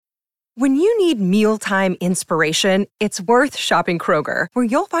When you need mealtime inspiration, it's worth shopping Kroger, where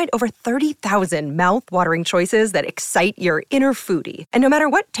you'll find over 30,000 mouth-watering choices that excite your inner foodie. And no matter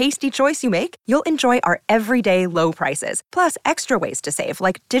what tasty choice you make, you'll enjoy our everyday low prices, plus extra ways to save,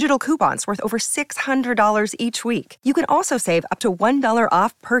 like digital coupons worth over $600 each week. You can also save up to $1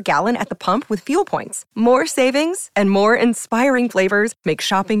 off per gallon at the pump with fuel points. More savings and more inspiring flavors make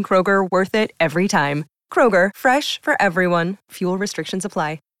shopping Kroger worth it every time. Kroger, fresh for everyone. Fuel restrictions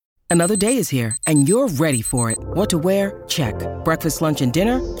apply. Another day is here, and you're ready for it. What to wear? Check. Breakfast, lunch, and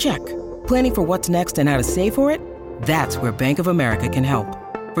dinner? Check. Planning for what's next and how to save for it? That's where Bank of America can help.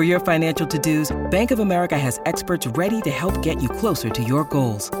 For your financial to-dos, Bank of America has experts ready to help get you closer to your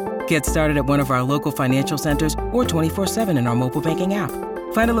goals. Get started at one of our local financial centers or 24/7 in our mobile banking app.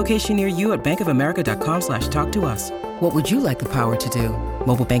 Find a location near you at bankofamerica.com/talktous. What would you like the power to do?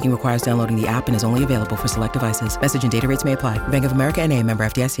 Mobile banking requires downloading the app and is only available for select devices. Message and data rates may apply. Bank of America N.A., member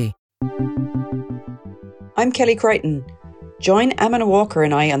FDIC. I'm Kelly Crichton. Join Amina Walker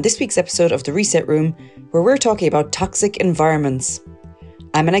and I on this week's episode of The Reset Room, where we're talking about toxic environments.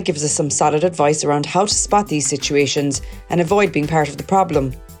 Amina gives us some solid advice around how to spot these situations and avoid being part of the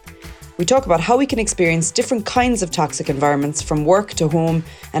problem. We talk about how we can experience different kinds of toxic environments from work to home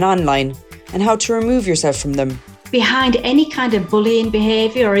and online, and how to remove yourself from them. Behind any kind of bullying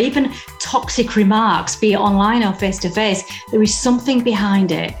behaviour or even toxic remarks, be it online or face-to-face, there is something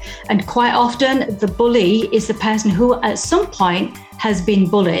behind it. And quite often, the bully is the person who at some point has been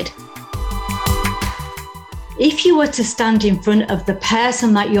bullied. If you were to stand in front of the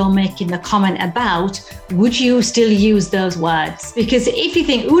person that you're making the comment about, would you still use those words? Because if you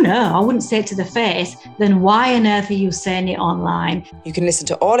think, oh no, I wouldn't say it to the face, then why on earth are you saying it online? You can listen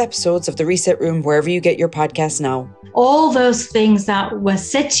to all episodes of The Reset Room wherever you get your podcasts now. All those things that were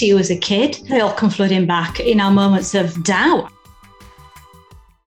said to you as a kid, they all come flooding back in our moments of doubt.